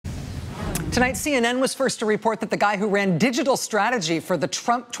Tonight, CNN was first to report that the guy who ran digital strategy for the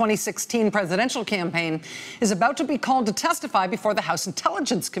Trump 2016 presidential campaign is about to be called to testify before the House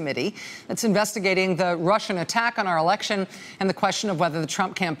Intelligence Committee that's investigating the Russian attack on our election and the question of whether the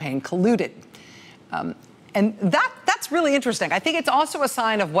Trump campaign colluded. And that's really interesting. I think it's also a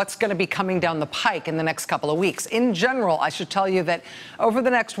sign of what's going to be coming down the pike in the next couple of weeks. In general, I should tell you that over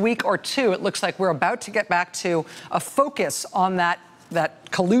the next week or two, it looks like we're about to get back to a focus on that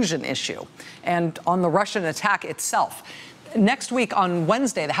collusion issue and on the Russian attack itself. Next week on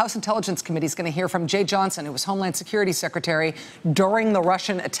Wednesday, the House Intelligence Committee is going to hear from Jay Johnson, who was Homeland Security Secretary during the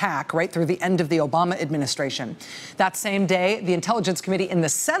Russian attack, right through the end of the Obama administration. That same day, the Intelligence Committee in the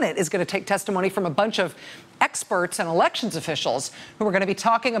Senate is going to take testimony from a bunch of experts and elections officials who are going to be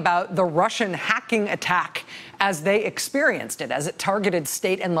talking about the Russian hacking attack as they experienced it, as it targeted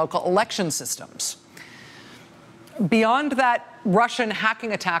state and local election systems. Beyond that Russian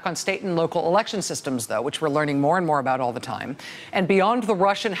hacking attack on state and local election systems, though, which we're learning more and more about all the time, and beyond the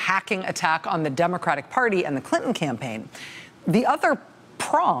Russian hacking attack on the Democratic Party and the Clinton campaign, the other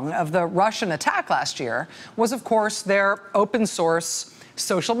prong of the Russian attack last year was, of course, their open source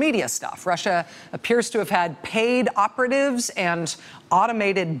social media stuff. Russia appears to have had paid operatives and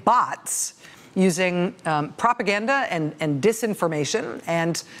automated bots using propaganda and disinformation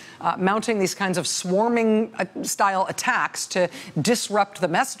and mounting these kinds of swarming-style attacks to disrupt the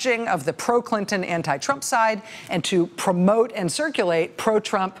messaging of the pro-Clinton, anti-Trump side and to promote and circulate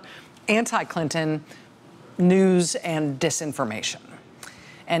pro-Trump, anti-Clinton news and disinformation.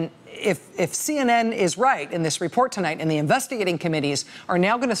 And if CNN is right in this report tonight, and the investigating committees are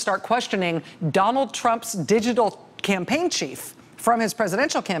now going to start questioning Donald Trump's digital campaign chief from his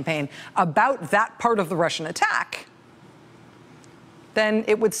presidential campaign about that part of the Russian attack, then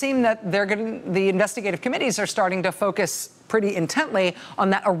it would seem that the investigative committees are starting to focus pretty intently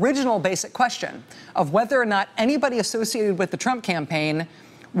on that original basic question of whether or not anybody associated with the Trump campaign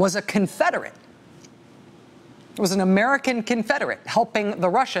was a Confederate. It was an American Confederate helping the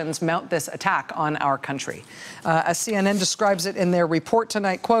Russians mount this attack on our country. As CNN describes it in their report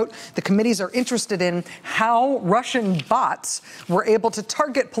tonight, quote, the committees are interested in how Russian bots were able to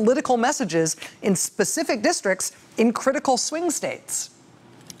target political messages in specific districts in critical swing states.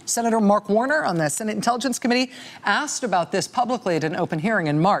 Senator Mark Warner on the Senate Intelligence Committee asked about this publicly at an open hearing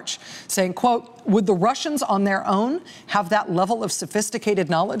in March, saying, quote, would the Russians on their own have that level of sophisticated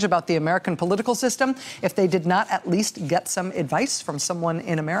knowledge about the American political system if they did not at least get some advice from someone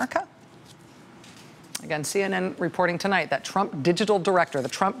in America? Again, CNN reporting tonight that Trump digital director, the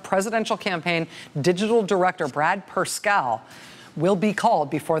Trump presidential campaign digital director, Brad Parscale, will be called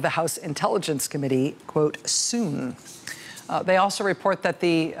before the House Intelligence Committee, quote, soon. They also report that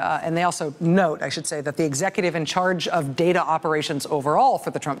and they also note, I should say, that the executive in charge of data operations overall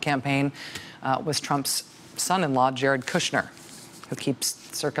for the Trump campaign was Trump's son-in-law, Jared Kushner,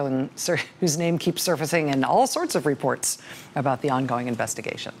 whose name keeps surfacing in all sorts of reports about the ongoing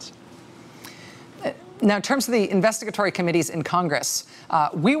investigations. Now, in terms of the investigatory committees in Congress,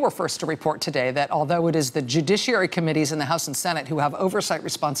 we were first to report today that although it is the Judiciary Committees in the House and Senate who have oversight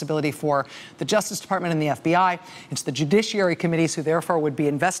responsibility for the Justice Department and the FBI, it's the Judiciary Committees who therefore would be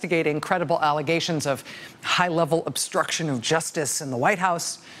investigating credible allegations of high-level obstruction of justice in the White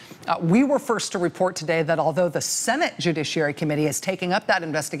House. We were first to report today that although the Senate Judiciary Committee is taking up that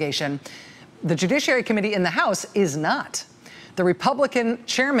investigation, the Judiciary Committee in the House is not. The Republican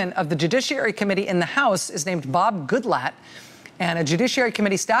chairman of the Judiciary Committee in the House is named Bob Goodlatte, and a Judiciary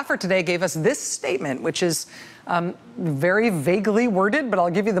Committee staffer today gave us this statement, which is very vaguely worded, but I'll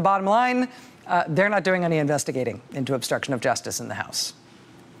give you the bottom line. They're not doing any investigating into obstruction of justice in the House.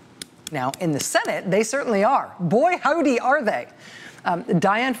 Now, in the Senate, they certainly are. Boy, howdy, are they.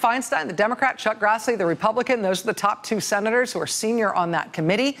 Dianne Feinstein, the Democrat, Chuck Grassley, the Republican, those are the top two senators who are senior on that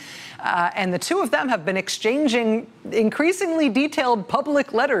committee. And the two of them have been exchanging increasingly detailed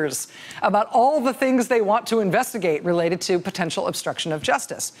public letters about all the things they want to investigate related to potential obstruction of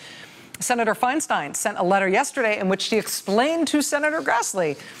justice. Senator Feinstein sent a letter yesterday in which she explained to Senator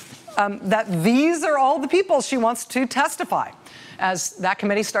Grassley that these are all the people she wants to testify as that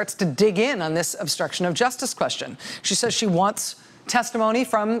committee starts to dig in on this obstruction of justice question. She says she wants testimony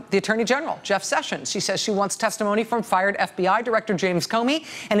from the Attorney General, Jeff Sessions. She says she wants testimony from fired FBI Director James Comey.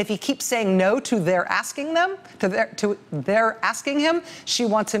 And if he keeps saying no to their asking him, she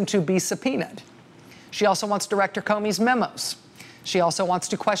wants him to be subpoenaed. She also wants Director Comey's memos. She also wants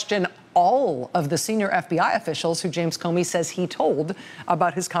to question all of the senior FBI officials who James Comey says he told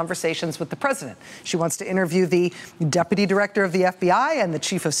about his conversations with the president. She wants to interview the deputy director of the FBI and the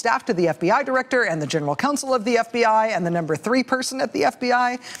chief of staff to the FBI director and the general counsel of the FBI and the number 3 person at the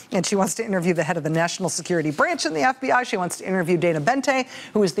FBI. And she wants to interview the head of the national security branch in the FBI. She wants to interview Dana Bente,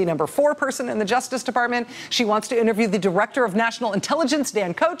 who is the number 4 person in the Justice Department. She wants to interview the director of national intelligence,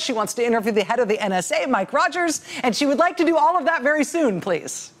 Dan Coats. She wants to interview the head of the NSA, Mike Rogers. And she would like to do all of that very soon,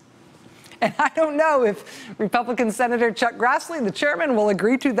 please. And I don't know if Republican Senator Chuck Grassley, the chairman, will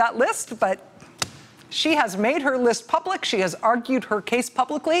agree to that list, but she has made her list public. She has argued her case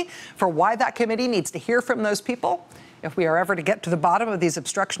publicly for why that committee needs to hear from those people if we are ever to get to the bottom of these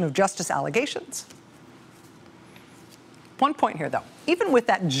obstruction of justice allegations. One point here, though. Even with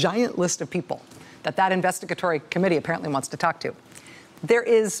that giant list of people that investigatory committee apparently wants to talk to, there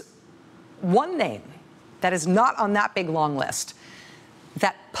is one name that is not on that big, long list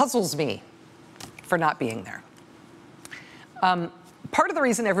that puzzles me for not being there. Part of the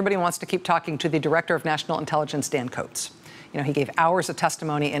reason everybody wants to keep talking to the Director of National Intelligence, Dan Coats. You know, he gave hours of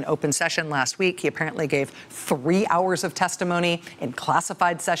testimony in open session last week. He apparently gave 3 hours of testimony in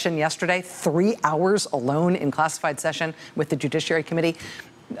classified session yesterday, 3 hours alone in classified session with the Judiciary Committee,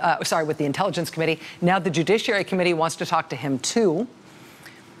 with the Intelligence Committee. Now the Judiciary Committee wants to talk to him too.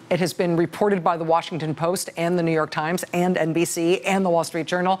 It has been reported by the Washington Post and the New York Times and NBC and the Wall Street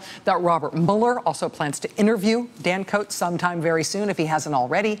Journal that Robert Mueller also plans to interview Dan Coats sometime very soon if he hasn't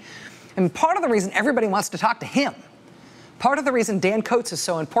already. And part of the reason everybody wants to talk to him, part of the reason Dan Coats is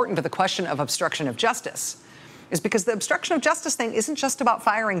so important to the question of obstruction of justice, is because the obstruction of justice thing isn't just about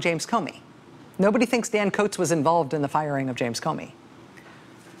firing James Comey. Nobody thinks Dan Coats was involved in the firing of James Comey.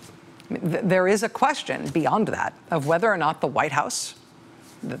 There is a question beyond that of whether or not the White House,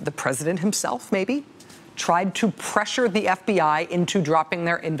 the president himself, maybe, tried to pressure the FBI into dropping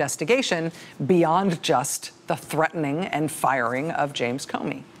their investigation beyond just the threatening and firing of James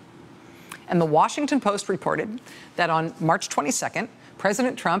Comey. And the Washington Post reported that on March 22nd,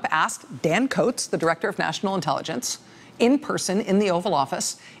 President Trump asked Dan Coats, the Director of National Intelligence, in person in the Oval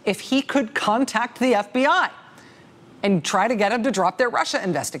Office, if he could contact the FBI and try to get him to drop their Russia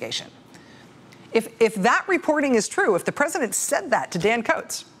investigation. If that reporting is true, if the president said that to Dan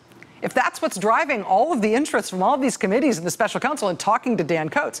Coats, if that's what's driving all of the interest from all of these committees and the special counsel in talking to Dan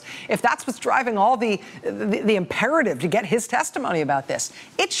Coats, if that's what's driving all the imperative to get his testimony about this,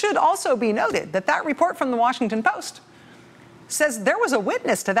 it should also be noted that that report from the Washington Post says there was a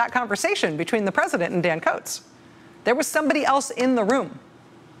witness to that conversation between the president and Dan Coats. There was somebody else in the room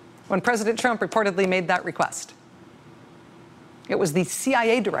when President Trump reportedly made that request. It was the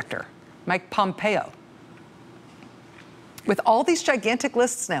CIA Director Mike Pompeo. With all these gigantic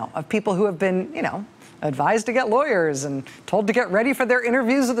lists now of people who have been, advised to get lawyers and told to get ready for their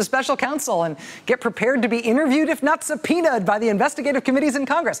interviews with the special counsel and get prepared to be interviewed, if not subpoenaed, by the investigative committees in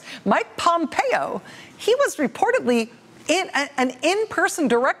Congress. Mike Pompeo, he was reportedly an in-person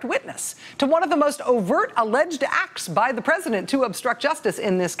direct witness to one of the most overt alleged acts by the president to obstruct justice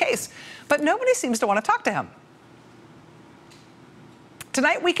in this case. But nobody seems to want to talk to him.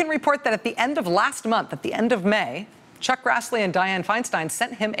 Tonight, we can report that at the end of last month, at the end of May, Chuck Grassley and Dianne Feinstein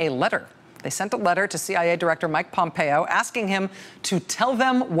sent him a letter. They sent a letter to CIA Director Mike Pompeo asking him to tell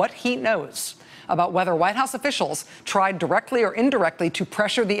them what he knows about whether White House officials tried directly or indirectly to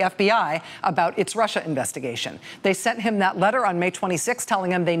pressure the FBI about its Russia investigation. They sent him that letter on May 26,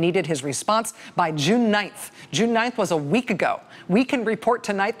 telling him they needed his response by June 9th. June 9th was a week ago. We can report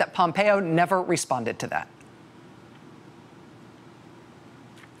tonight that Pompeo never responded to that.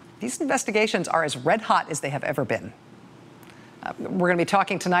 These investigations are as red hot as they have ever been. We're going to be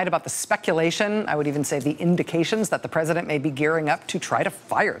talking tonight about the speculation, I would even say the indications, that the president may be gearing up to try to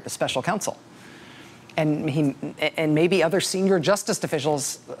fire the special counsel. And maybe other senior justice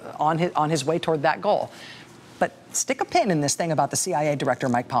officials on his way toward that goal. But stick a pin in this thing about the CIA Director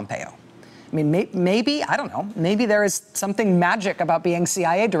Mike Pompeo. I mean, maybe, I don't know, maybe there is something magic about being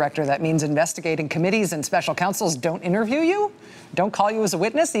CIA director that means investigating committees and special counsels don't interview you, don't call you as a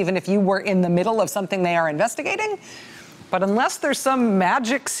witness, even if you were in the middle of something they are investigating. But unless there's some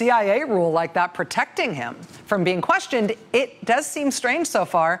magic CIA rule like that protecting him from being questioned, it does seem strange so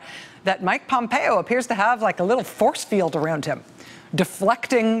far that Mike Pompeo appears to have like a little force field around him,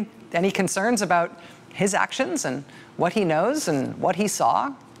 deflecting any concerns about his actions and what he knows and what he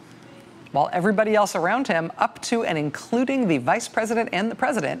saw, while everybody else around him, up to and including the vice president and the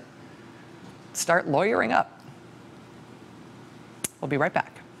president, start lawyering up. We'll be right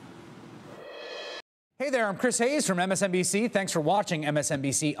back. Hey there, I'm Chris Hayes from MSNBC. Thanks for watching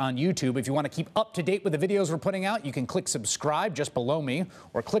MSNBC on YouTube. If you want to keep up to date with the videos we're putting out, you can click subscribe just below me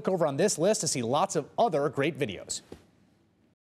or click over on this list to see lots of other great videos.